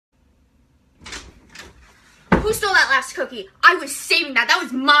last cookie. I was saving that. That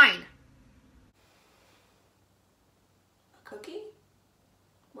was mine. A cookie?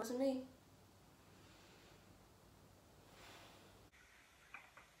 Wasn't me.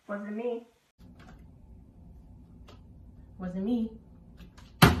 Wasn't me. Wasn't me.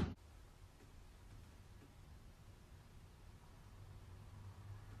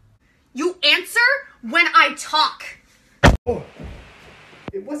 You answer when I talk. Oh,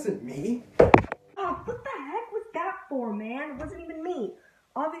 it wasn't me. Oh, what the heck was that for, man? It wasn't even me.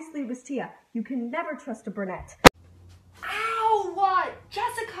 Obviously, it was Tia. You can never trust a brunette. Ow, what?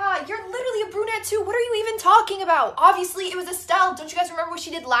 Jessica, you're literally a brunette too. What are you even talking about? Obviously, it was Estelle. Don't you guys remember what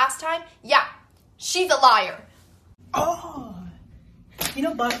she did last time? Yeah, she's a liar. Oh, you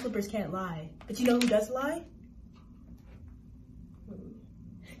know box flippers can't lie, but you know who does lie?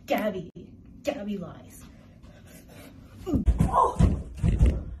 Gabby. Gabby lies. Oh.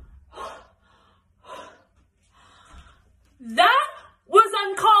 That was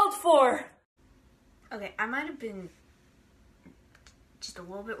uncalled for. Okay, I might have been just a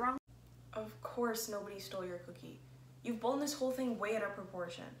little bit wrong. Of course nobody stole your cookie. You've blown this whole thing way out of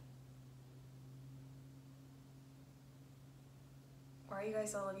proportion. Why are you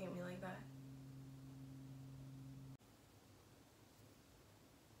guys all looking at me like that?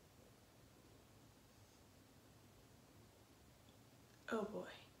 Oh boy.